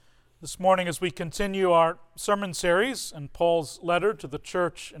This morning, as we continue our sermon series in Paul's letter to the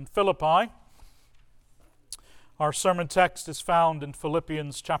church in Philippi, our sermon text is found in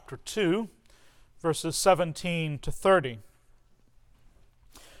Philippians chapter 2, verses 17 to 30.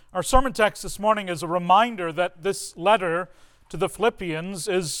 Our sermon text this morning is a reminder that this letter to the Philippians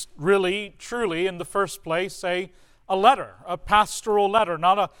is really, truly, in the first place, a letter, a pastoral letter,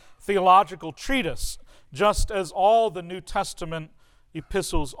 not a theological treatise, just as all the New Testament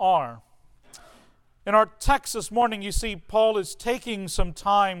epistles are. In our text this morning, you see Paul is taking some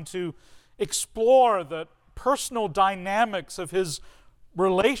time to explore the personal dynamics of his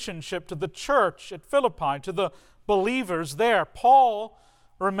relationship to the church at Philippi, to the believers there. Paul,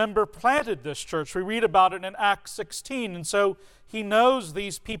 remember, planted this church. We read about it in Acts 16, and so he knows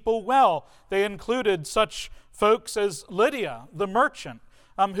these people well. They included such folks as Lydia, the merchant,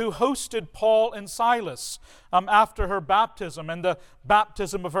 who hosted Paul and Silas after her baptism and the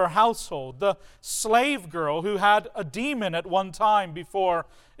baptism of her household, the slave girl who had a demon at one time before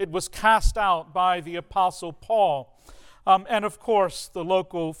it was cast out by the Apostle Paul, and of course the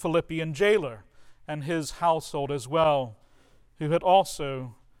local Philippian jailer and his household as well, who had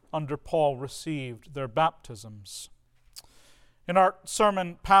also under Paul received their baptisms. In our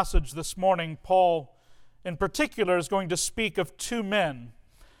sermon passage this morning, Paul in particular is going to speak of two men,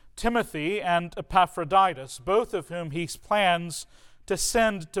 Timothy and Epaphroditus, both of whom he plans to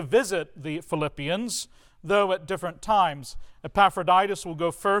send to visit the Philippians, though at different times. Epaphroditus will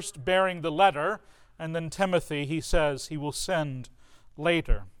go first bearing the letter, and then Timothy, he says, he will send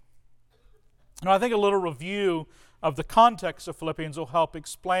later. Now, I think a little review of the context of Philippians will help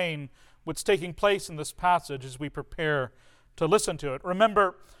explain what's taking place in this passage as we prepare to listen to it.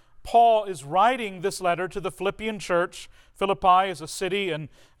 Remember, Paul is writing this letter to the Philippian church. Philippi is a city in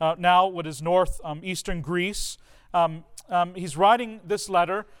now what is northeastern Greece. He's writing this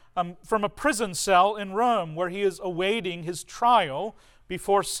letter from a prison cell in Rome where he is awaiting his trial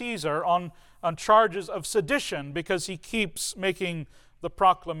before Caesar on charges of sedition because he keeps making the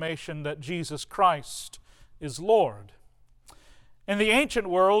proclamation that Jesus Christ is Lord. In the ancient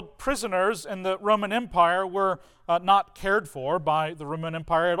world, prisoners in the Roman Empire were not cared for by the Roman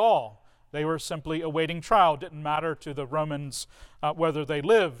Empire at all. They were simply awaiting trial. It didn't matter to the Romans whether they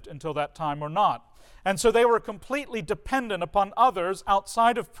lived until that time or not. And so they were completely dependent upon others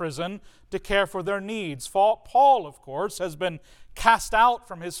outside of prison to care for their needs. Paul, of course, has been cast out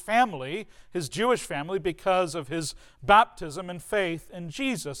from his family, his Jewish family, because of his baptism and faith in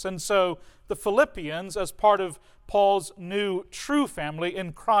Jesus. And so the Philippians, as part of Paul's new true family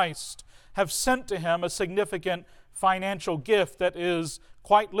in Christ, have sent to him a significant financial gift that is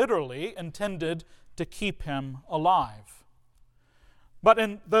quite literally intended to keep him alive. But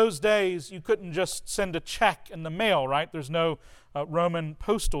in those days, you couldn't just send a check in the mail, right? There's no Roman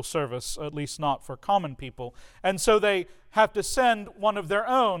postal service, at least not for common people. And so they have to send one of their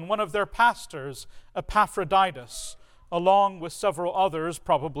own, one of their pastors, Epaphroditus, along with several others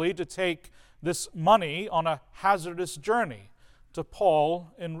probably, to take this money on a hazardous journey to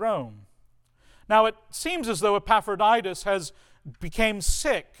Paul in Rome. Now, it seems as though Epaphroditus has became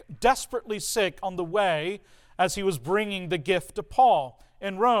sick, desperately sick on the way as he was bringing the gift to Paul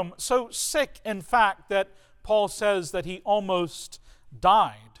in Rome. So sick, in fact, that Paul says that he almost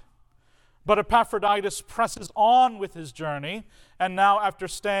died. But Epaphroditus presses on with his journey, and now after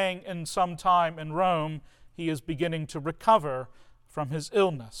staying in some time in Rome, he is beginning to recover from his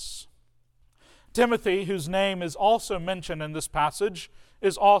illness. Timothy, whose name is also mentioned in this passage,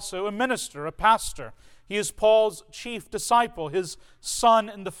 is also a minister, a pastor. He is Paul's chief disciple, his son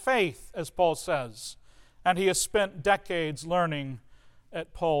in the faith, as Paul says. And he has spent decades learning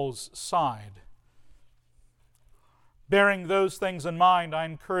at Paul's side. Bearing those things in mind, I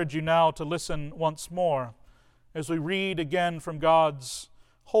encourage you now to listen once more as we read again from God's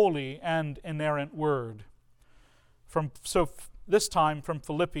holy and inerrant word. This time from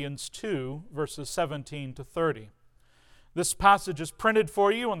Philippians 2, verses 17 to 30. This passage is printed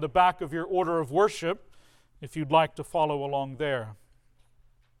for you on the back of your order of worship, if you'd like to follow along there.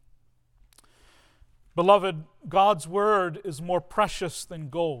 Beloved, God's word is more precious than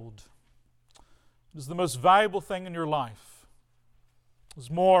gold. It is the most valuable thing in your life. It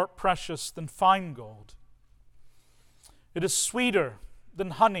is more precious than fine gold. It is sweeter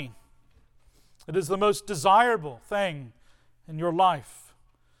than honey. It is the most desirable thing in your life,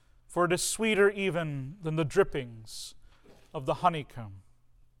 for it is sweeter even than the drippings of the honeycomb.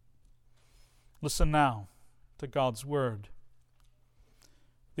 Listen now to God's word.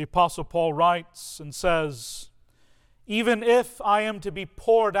 The Apostle Paul writes and says, "Even if I am to be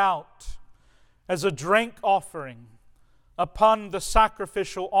poured out as a drink offering upon the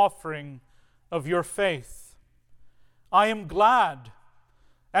sacrificial offering of your faith. I am glad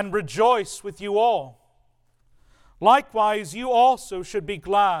and rejoice with you all. Likewise, you also should be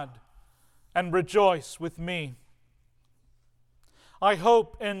glad and rejoice with me. I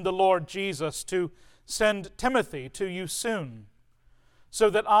hope in the Lord Jesus to send Timothy to you soon, so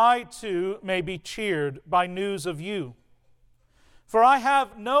that I too may be cheered by news of you. For I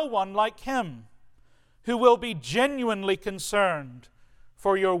have no one like him who will be genuinely concerned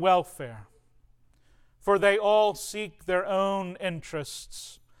for your welfare. For they all seek their own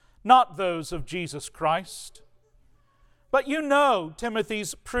interests, not those of Jesus Christ. But you know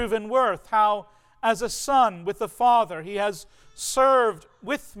Timothy's proven worth, how as a son with the Father he has served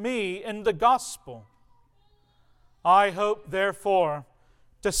with me in the gospel. I hope, therefore,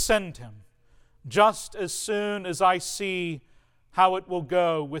 to send him just as soon as I see how it will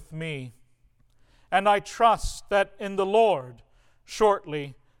go with me. And I trust that in the Lord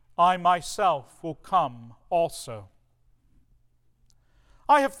shortly I myself will come also.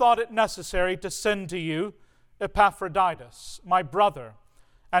 I have thought it necessary to send to you Epaphroditus, my brother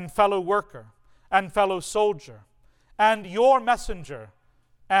and fellow worker and fellow soldier, and your messenger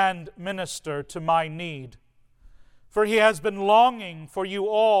and minister to my need. For he has been longing for you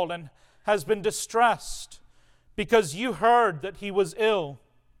all and has been distressed because you heard that he was ill.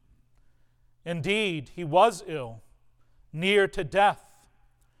 Indeed, he was ill, near to death.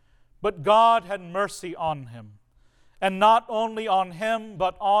 But God had mercy on him, and not only on him,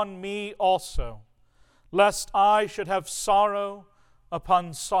 but on me also, lest I should have sorrow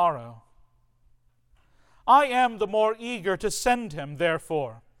upon sorrow. I am the more eager to send him,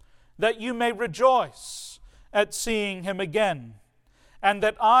 therefore, that you may rejoice at seeing him again, and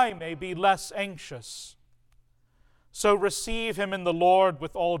that I may be less anxious. So receive him in the Lord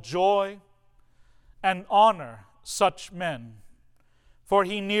with all joy, and honor such men, for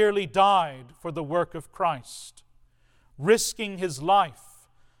he nearly died for the work of Christ, risking his life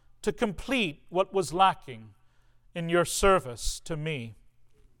to complete what was lacking in your service to me.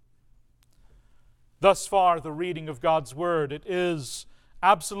 Thus far, the reading of God's Word, it is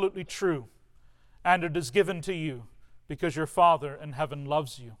absolutely true, and it is given to you because your Father in heaven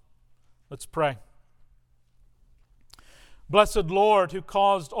loves you. Let's pray. Blessed Lord, who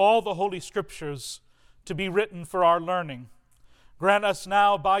caused all the Holy Scriptures to be written for our learning, grant us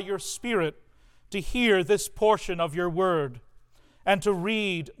now by your Spirit to hear this portion of your word and to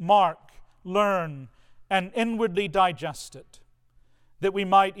read, mark, learn, and inwardly digest it, that we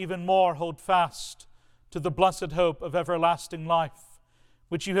might even more hold fast to the blessed hope of everlasting life,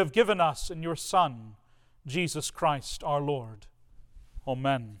 which you have given us in your Son, Jesus Christ our Lord.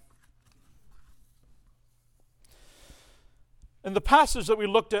 Amen. In the passage that we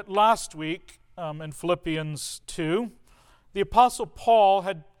looked at last week, in Philippians 2, the Apostle Paul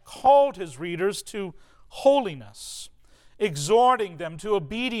had called his readers to holiness, exhorting them to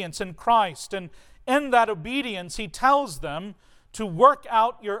obedience in Christ. And in that obedience, he tells them to work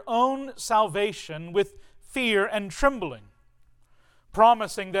out your own salvation with fear and trembling,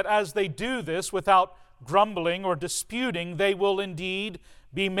 promising that as they do this without grumbling or disputing, they will indeed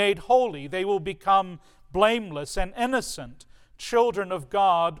be made holy. They will become blameless and innocent, children of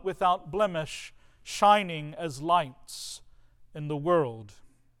God without blemish, shining as lights in the world.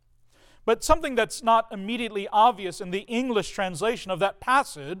 But something that's not immediately obvious in the English translation of that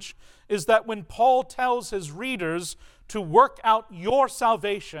passage is that when Paul tells his readers to work out your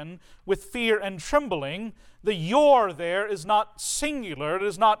salvation with fear and trembling, the your there is not singular, it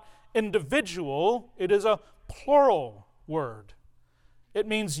is not individual, it is a plural word. It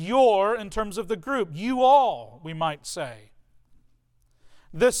means your in terms of the group, you all, we might say.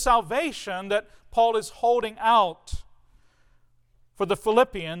 This salvation that Paul is holding out for the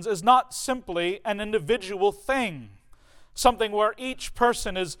Philippians is not simply an individual thing, something where each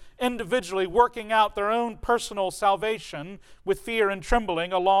person is individually working out their own personal salvation with fear and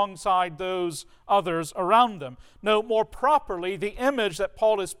trembling alongside those others around them. No, more properly, the image that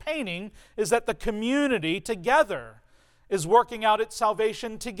Paul is painting is that the community together is working out its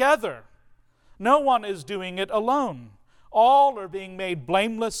salvation together. No one is doing it alone. All are being made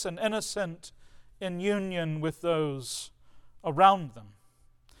blameless and innocent in union with those around them.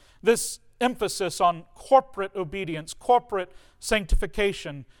 This emphasis on corporate obedience, corporate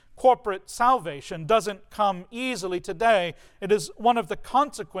sanctification, corporate salvation doesn't come easily today. It is one of the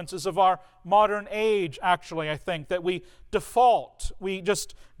consequences of our modern age, actually, I think, that we default, we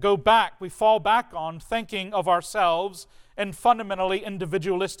just go back, we fall back on thinking of ourselves in fundamentally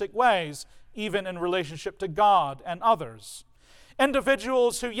individualistic ways, even in relationship to God and others.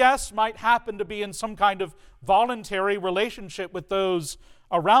 Individuals who, yes, might happen to be in some kind of voluntary relationship with those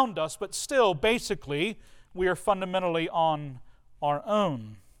around us, but still, basically, we are fundamentally on our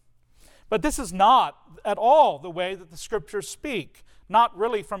own. But this is not at all the way that the Scriptures speak, not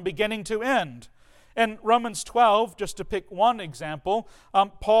really from beginning to end. In Romans 12, just to pick one example,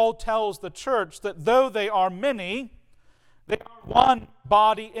 Paul tells the church that though they are many, they are one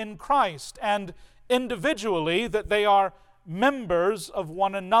body in Christ, and individually that they are members of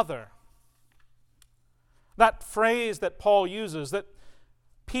one another. That phrase that Paul uses, that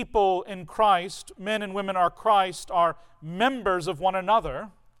people in Christ, men and women are Christ, are members of one another,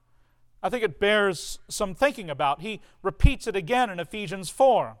 I think it bears some thinking about. He repeats it again in Ephesians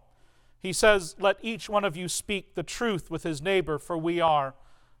 4. He says, "Let each one of you speak the truth with his neighbor, for we are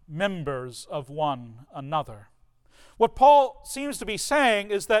members of one another." What Paul seems to be saying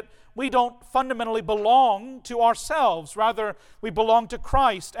is that we don't fundamentally belong to ourselves. Rather, we belong to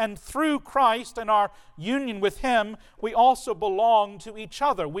Christ. And through Christ and our union with Him, we also belong to each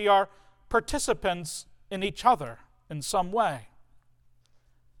other. We are participants in each other in some way.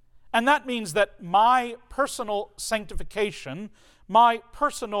 And that means that my personal sanctification, my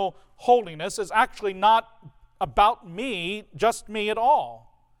personal holiness is actually not about me, just me at all.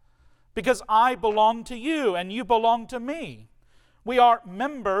 Because I belong to you and you belong to me. We are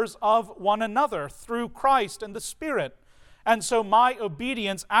members of one another through Christ and the Spirit. And so my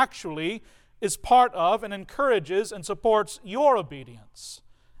obedience actually is part of and encourages and supports your obedience,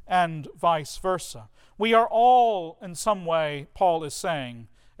 and vice versa. We are all, in some way, Paul is saying,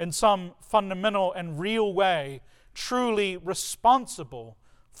 in some fundamental and real way, truly responsible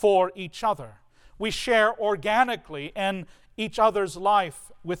for each other. We share organically in each other's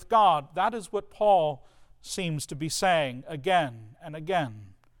life with God. That is what Paul seems to be saying again and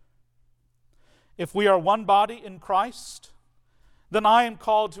again. If we are one body in Christ, then I am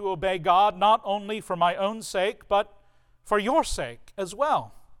called to obey God not only for my own sake, but for your sake as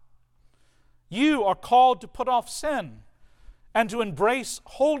well. You are called to put off sin and to embrace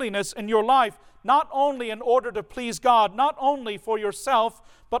holiness in your life, not only in order to please God, not only for yourself,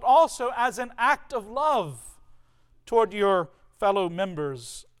 but also as an act of love toward your fellow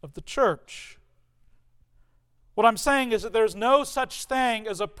members of the church. What I'm saying is that there's no such thing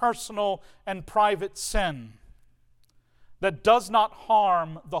as a personal and private sin that does not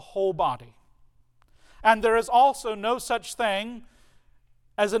harm the whole body. And there is also no such thing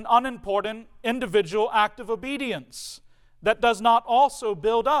as an unimportant individual act of obedience that does not also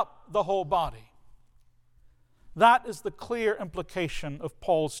build up the whole body. That is the clear implication of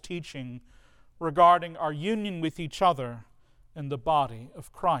Paul's teaching regarding our union with each other in the body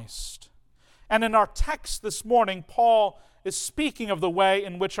of Christ. And in our text this morning, Paul is speaking of the way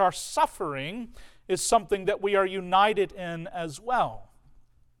in which our suffering is something that we are united in as well.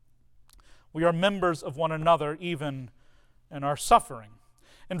 We are members of one another even in our suffering.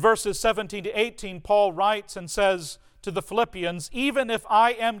 In verses 17 to 18, Paul writes and says to the Philippians, "Even if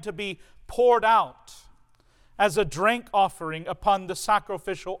I am to be poured out as a drink offering upon the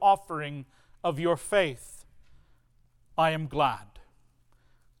sacrificial offering of your faith, I am glad,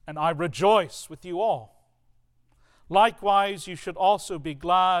 and I rejoice with you all. Likewise, you should also be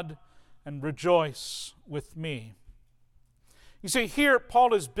glad and rejoice with me." You see, here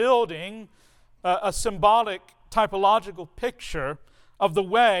Paul is building a symbolic, typological picture of the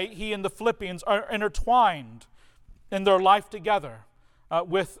way he and the Philippians are intertwined in their life together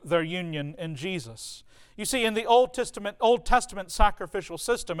with their union in Jesus. You see, in the Old Testament sacrificial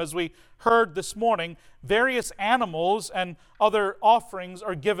system, as we heard this morning, various animals and other offerings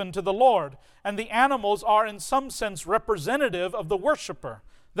are given to the Lord. And the animals are in some sense representative of the worshiper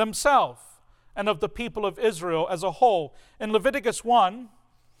themselves and of the people of Israel as a whole. In Leviticus 1,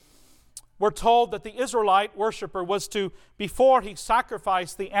 we're told that the Israelite worshiper was to, before he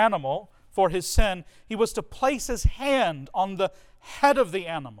sacrificed the animal for his sin, he was to place his hand on the head of the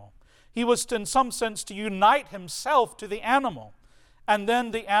animal. He was to, in some sense, to unite himself to the animal. And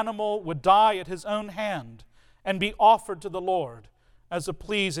then the animal would die at his own hand and be offered to the Lord as a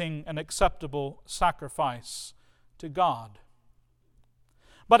pleasing and acceptable sacrifice to God.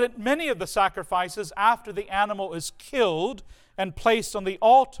 But at many of the sacrifices, after the animal is killed and placed on the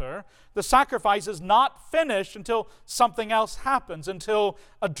altar, the sacrifice is not finished until something else happens, until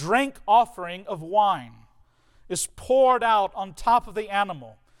a drink offering of wine is poured out on top of the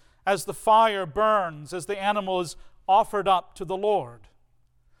animal as the fire burns, as the animal is offered up to the Lord.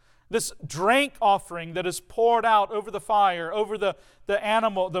 This drink offering that is poured out over the fire, over the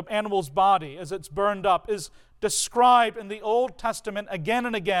animal's body as it's burned up, is described in the Old Testament again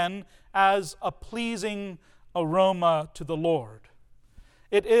and again as a pleasing aroma to the Lord.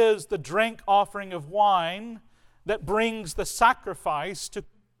 It is the drink offering of wine that brings the sacrifice to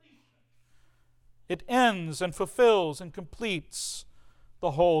completion. It ends and fulfills and completes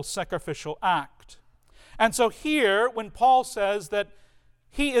the whole sacrificial act. And so here, when Paul says that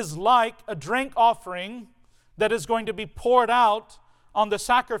he is like a drink offering that is going to be poured out on the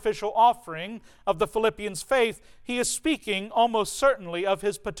sacrificial offering of the Philippians' faith, he is speaking almost certainly of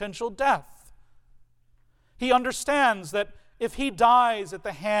his potential death. He understands that if he dies at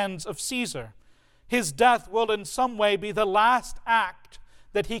the hands of Caesar, his death will in some way be the last act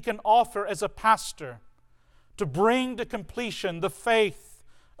that he can offer as a pastor to bring to completion the faith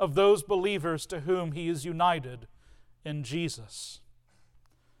of those believers to whom he is united in Jesus.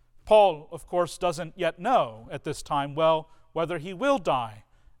 Paul, of course, doesn't yet know at this time, whether he will die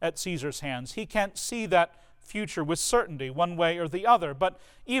at Caesar's hands. He can't see that future with certainty, one way or the other. But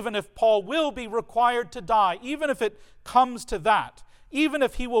even if Paul will be required to die, even if it comes to that, even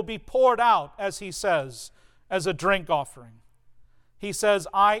if he will be poured out, as he says, as a drink offering, he says,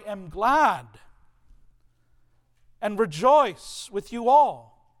 I am glad and rejoice with you all.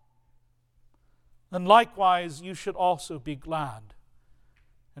 And likewise, you should also be glad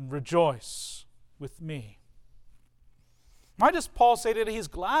and rejoice with me. Why does Paul say that he's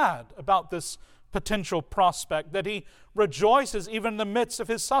glad about this potential prospect, that he rejoices even in the midst of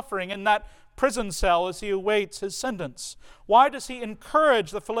his suffering in that prison cell as he awaits his sentence? Why does he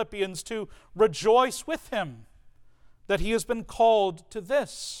encourage the Philippians to rejoice with him that he has been called to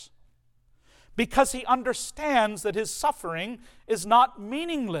this? Because he understands that his suffering is not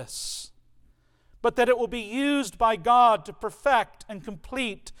meaningless, but that it will be used by God to perfect and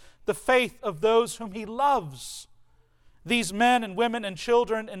complete the faith of those whom he loves. These men and women and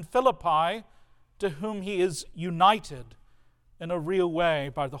children in Philippi to whom he is united in a real way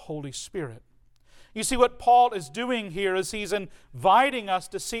by the Holy Spirit. You see, what Paul is doing here is he's inviting us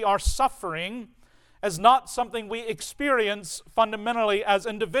to see our suffering as not something we experience fundamentally as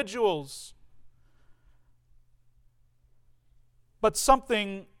individuals, but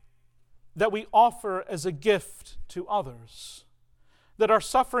something that we offer as a gift to others. That our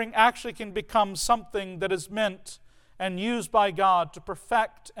suffering actually can become something that is meant and used by God to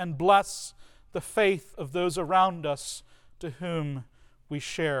perfect and bless the faith of those around us to whom we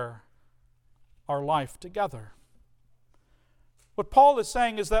share our life together. What Paul is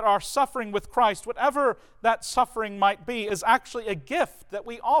saying is that our suffering with Christ, whatever that suffering might be, is actually a gift that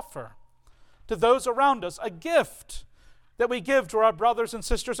we offer to those around us, a gift that we give to our brothers and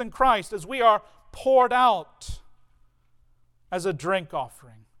sisters in Christ as we are poured out as a drink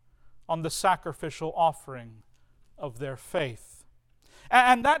offering on the sacrificial offering of their faith.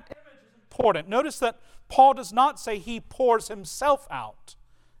 And that image is important. Notice that Paul does not say he pours himself out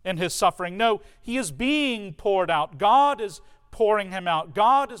in his suffering. No, he is being poured out. God is pouring him out.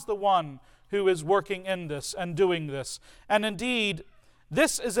 God is the one who is working in this and doing this. And indeed,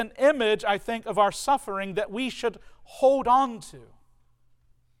 this is an image, I think, of our suffering that we should hold on to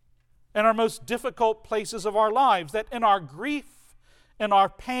in our most difficult places of our lives, that in our grief, in our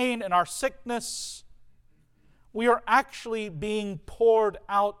pain, in our sickness, we are actually being poured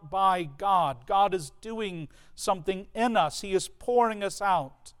out by God. God is doing something in us. He is pouring us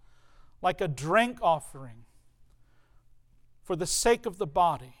out like a drink offering for the sake of the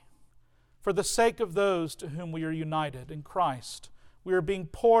body, for the sake of those to whom we are united in Christ. We are being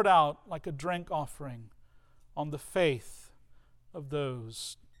poured out like a drink offering on the faith of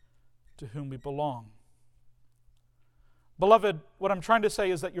those to whom we belong. Beloved, what I'm trying to say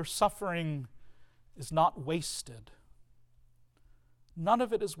is that your suffering is not wasted. None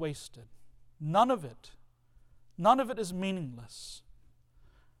of it is wasted. None of it. None of it is meaningless.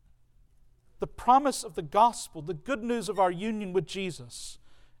 The promise of the gospel, the good news of our union with Jesus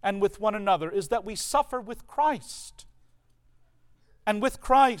and with one another, is that we suffer with Christ. And with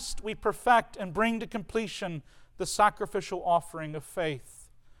Christ we perfect and bring to completion the sacrificial offering of faith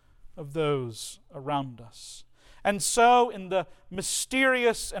of those around us. And so, in the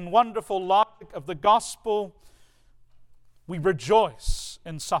mysterious and wonderful logic of the gospel, we rejoice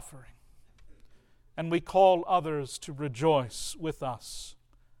in suffering. And we call others to rejoice with us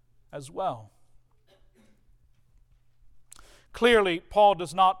as well. Clearly, Paul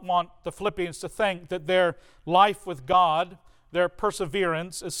does not want the Philippians to think that their life with God, their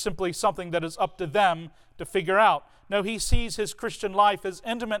perseverance, is simply something that is up to them to figure out. No, he sees his Christian life as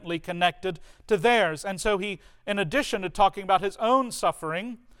intimately connected to theirs. And so he, in addition to talking about his own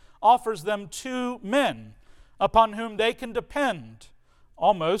suffering, offers them two men upon whom they can depend,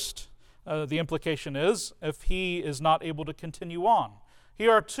 almost, the implication is, if he is not able to continue on.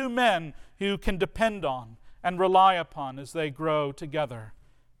 Here are two men who can depend on and rely upon as they grow together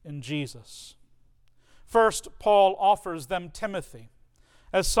in Jesus. First, Paul offers them Timothy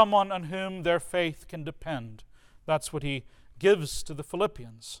as someone on whom their faith can depend. That's what he gives to the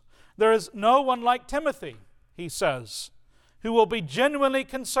Philippians. There is no one like Timothy, he says, who will be genuinely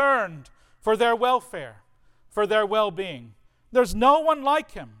concerned for their welfare, for their well-being. There's no one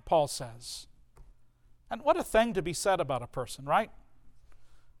like him, Paul says. And what a thing to be said about a person, right?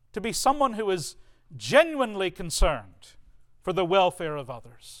 To be someone who is genuinely concerned for the welfare of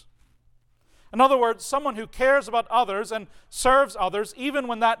others. In other words, someone who cares about others and serves others, even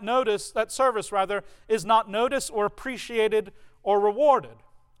when that service is not noticed or appreciated or rewarded.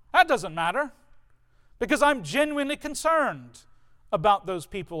 That doesn't matter, because I'm genuinely concerned about those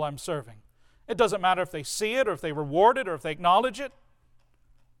people I'm serving. It doesn't matter if they see it or if they reward it or if they acknowledge it.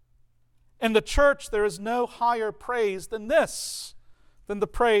 In the church, there is no higher praise than this, than the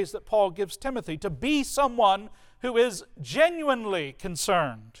praise that Paul gives Timothy, to be someone who is genuinely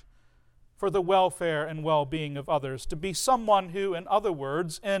concerned for the welfare and well-being of others, to be someone who, in other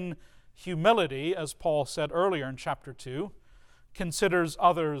words, in humility, as Paul said earlier in chapter 2, considers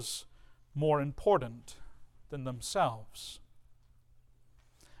others more important than themselves.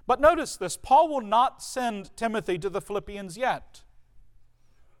 But notice this, Paul will not send Timothy to the Philippians yet.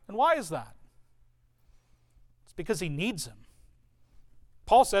 And why is that? It's because he needs him.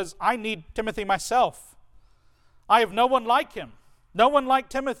 Paul says, I need Timothy myself. I have no one like him, no one like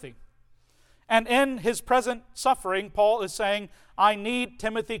Timothy. And in his present suffering, Paul is saying, I need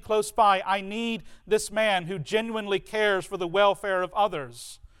Timothy close by. I need this man who genuinely cares for the welfare of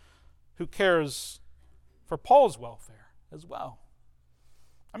others, who cares for Paul's welfare as well.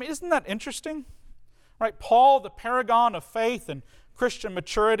 I mean, isn't that interesting? Right? Paul, the paragon of faith and Christian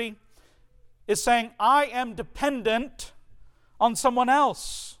maturity, is saying, I am dependent on someone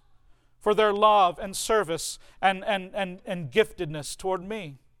else for their love and service and giftedness toward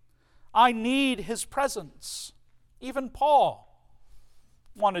me. I need his presence. Even Paul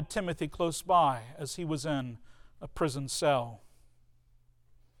wanted Timothy close by as he was in a prison cell.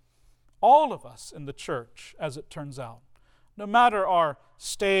 All of us in the church, as it turns out, no matter our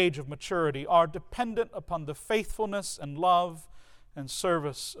stage of maturity, are dependent upon the faithfulness and love and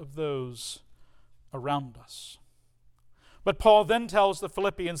service of those around us. But Paul then tells the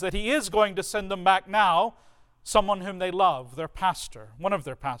Philippians that he is going to send them back now someone whom they love, their pastor, one of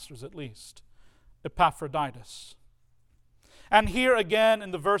their pastors at least, Epaphroditus. And here again in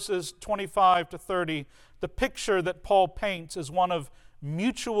the verses 25 to 30, the picture that Paul paints is one of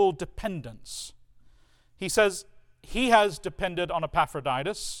mutual dependence. He says he has depended on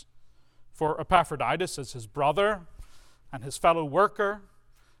Epaphroditus, for Epaphroditus is his brother and his fellow worker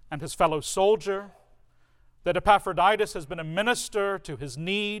and his fellow soldier, that Epaphroditus has been a minister to his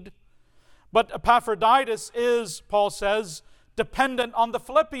need. But Epaphroditus is, Paul says, dependent on the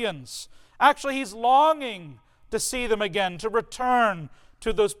Philippians. Actually, he's longing to see them again, to return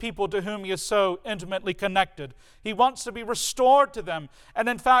to those people to whom he is so intimately connected. He wants to be restored to them. And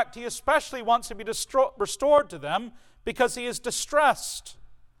in fact, he especially wants to be restored to them because he is distressed,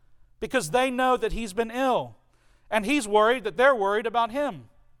 because they know that he's been ill. And he's worried that they're worried about him.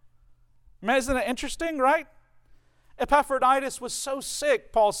 I mean, isn't it interesting, right? Epaphroditus was so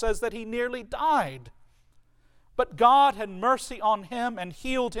sick, Paul says, that he nearly died. But God had mercy on him and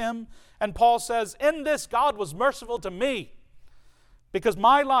healed him. And Paul says, in this God was merciful to me, because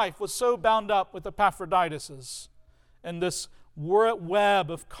my life was so bound up with Epaphroditus's in this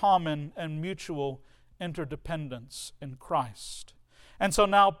web of common and mutual interdependence in Christ. And so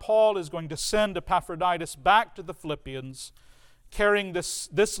now Paul is going to send Epaphroditus back to the Philippians, carrying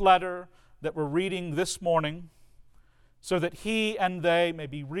this letter that we're reading this morning, so that he and they may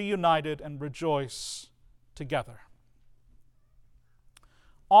be reunited and rejoice together.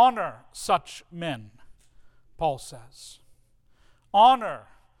 Honor such men, Paul says. Honor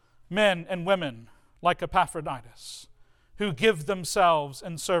men and women like Epaphroditus, who give themselves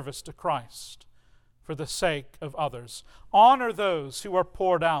in service to Christ for the sake of others. Honor those who are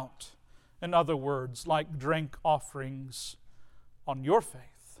poured out, in other words, like drink offerings on your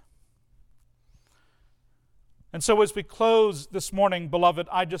faith. And so as we close this morning, beloved,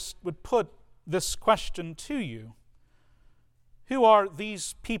 I just would put this question to you. Who are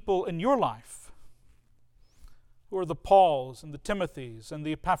these people in your life? Who are the Pauls and the Timothys and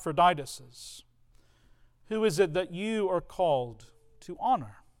the Epaphroditus? Who is it that you are called to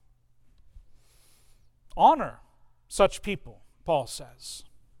honor? Honor such people, Paul says.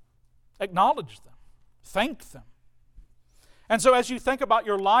 Acknowledge them. Thank them. And so as you think about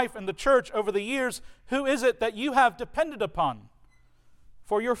your life in the church over the years, who is it that you have depended upon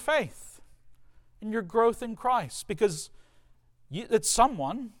for your faith and your growth in Christ? Because It's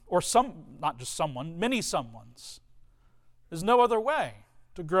someone, or not just someone, many someones. There's no other way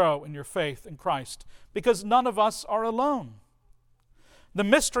to grow in your faith in Christ, because none of us are alone. The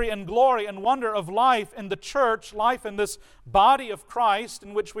mystery and glory and wonder of life in the church, life in this body of Christ,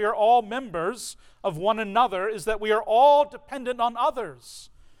 in which we are all members of one another, is that we are all dependent on others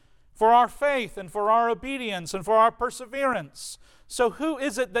for our faith and for our obedience and for our perseverance. So who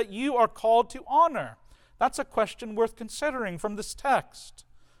is it that you are called to honor? That's a question worth considering from this text,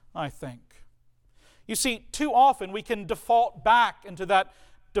 I think. You see, too often we can default back into that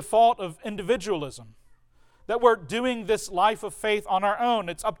default of individualism, that we're doing this life of faith on our own.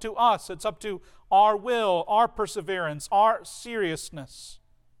 It's up to us. It's up to our will, our perseverance, our seriousness,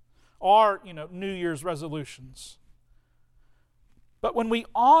 our, New Year's resolutions. But when we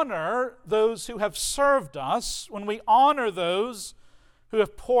honor those who have served us, when we honor those who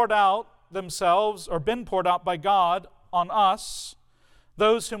have poured out themselves or been poured out by God on us,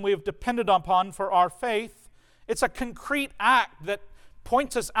 those whom we have depended upon for our faith, it's a concrete act that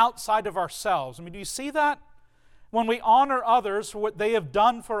points us outside of ourselves. Do you see that? When we honor others for what they have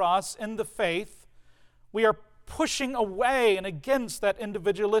done for us in the faith, we are pushing away and against that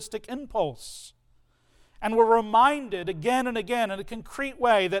individualistic impulse. And we're reminded again and again in a concrete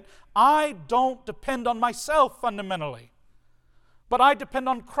way that I don't depend on myself fundamentally, but I depend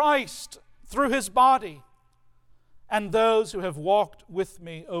on Christ through His body and those who have walked with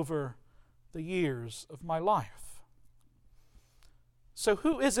me over the years of my life. So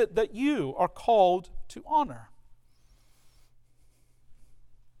who is it that you are called to honor?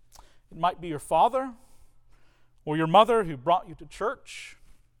 It might be your father or your mother who brought you to church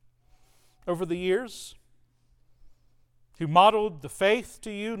over the years, who modeled the faith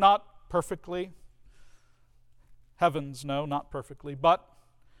to you, not perfectly. Heavens, no, not perfectly, but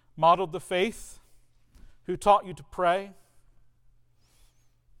modeled the faith, who taught you to pray.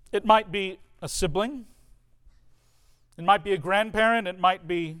 It might be a sibling. It might be a grandparent. It might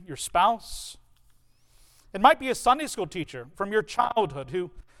be your spouse. It might be a Sunday school teacher from your childhood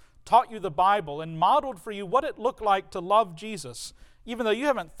who taught you the Bible and modeled for you what it looked like to love Jesus, even though you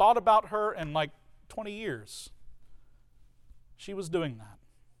haven't thought about her in like 20 years. She was doing that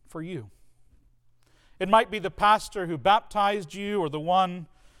for you. It might be the pastor who baptized you, or the one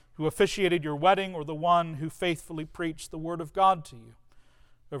who officiated your wedding, or the one who faithfully preached the Word of God to you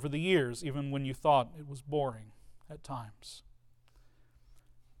over the years, even when you thought it was boring at times.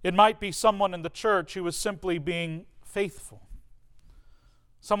 It might be someone in the church who is simply being faithful.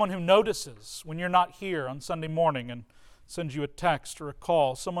 Someone who notices when you're not here on Sunday morning and sends you a text or a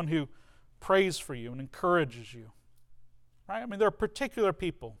call. Someone who prays for you and encourages you. Right? There are particular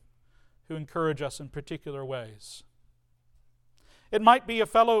people who encourage us in particular ways. It might be a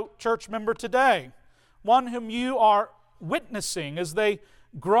fellow church member today, one whom you are witnessing as they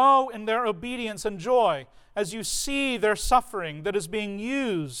grow in their obedience and joy, as you see their suffering that is being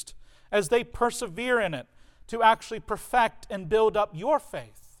used as they persevere in it to actually perfect and build up your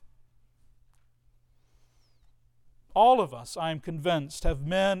faith. All of us, I am convinced, have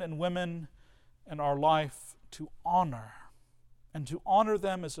men and women in our life to honor. And to honor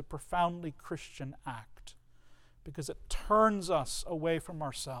them is a profoundly Christian act, because it turns us away from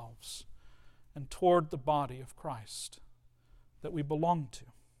ourselves and toward the body of Christ that we belong to.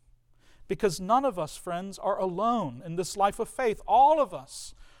 Because none of us, friends, are alone in this life of faith. All of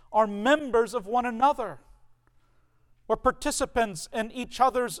us are members of one another. We're participants in each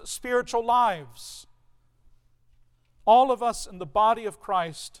other's spiritual lives. All of us in the body of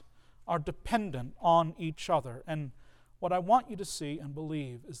Christ are dependent on each other. And what I want you to see and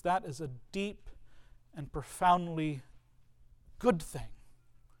believe is that is a deep and profoundly good thing.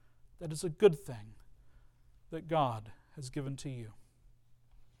 That is a good thing that God has given to you.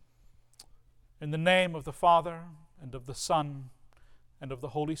 In the name of the Father, and of the Son, and of the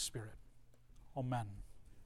Holy Spirit. Amen.